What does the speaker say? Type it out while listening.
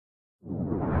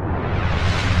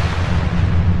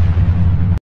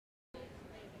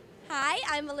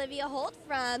I'm Olivia Holt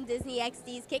from Disney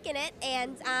XD's Kickin It,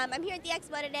 and I'm here at the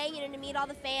Expo today, to meet all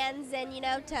the fans and,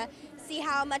 to see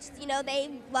how much,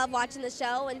 they love watching the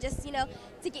show and just,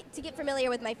 to get familiar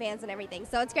with my fans and everything.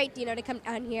 So it's great, to come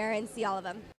down here and see all of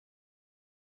them.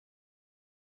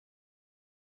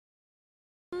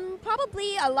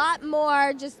 Probably a lot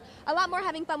more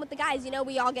having fun with the guys.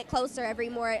 We all get closer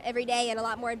every day, and a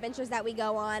lot more adventures that we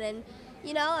go on, and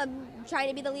I'm trying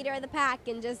to be the leader of the pack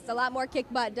and just a lot more kick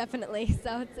butt, definitely.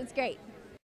 So it's great.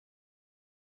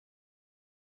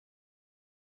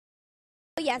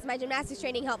 Yes, my gymnastics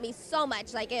training helped me so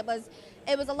much. Like it was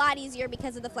a lot easier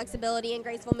because of the flexibility and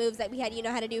graceful moves that we had,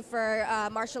 how to do for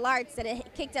martial arts, and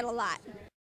it kicked it a lot.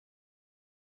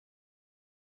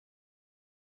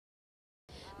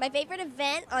 My favorite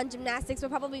event on gymnastics would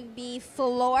probably be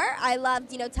floor. I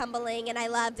loved, tumbling, and I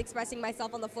loved expressing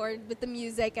myself on the floor with the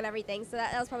music and everything. So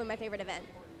that was probably my favorite event.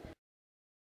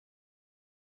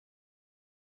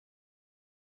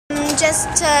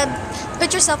 Just to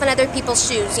put yourself in other people's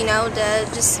shoes, to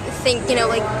just think,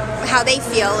 like how they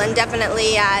feel, and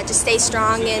definitely just stay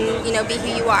strong and, be who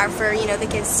you are for, the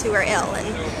kids who are ill,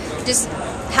 and just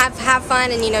have fun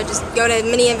and, just go to as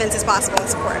many events as possible and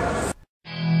support.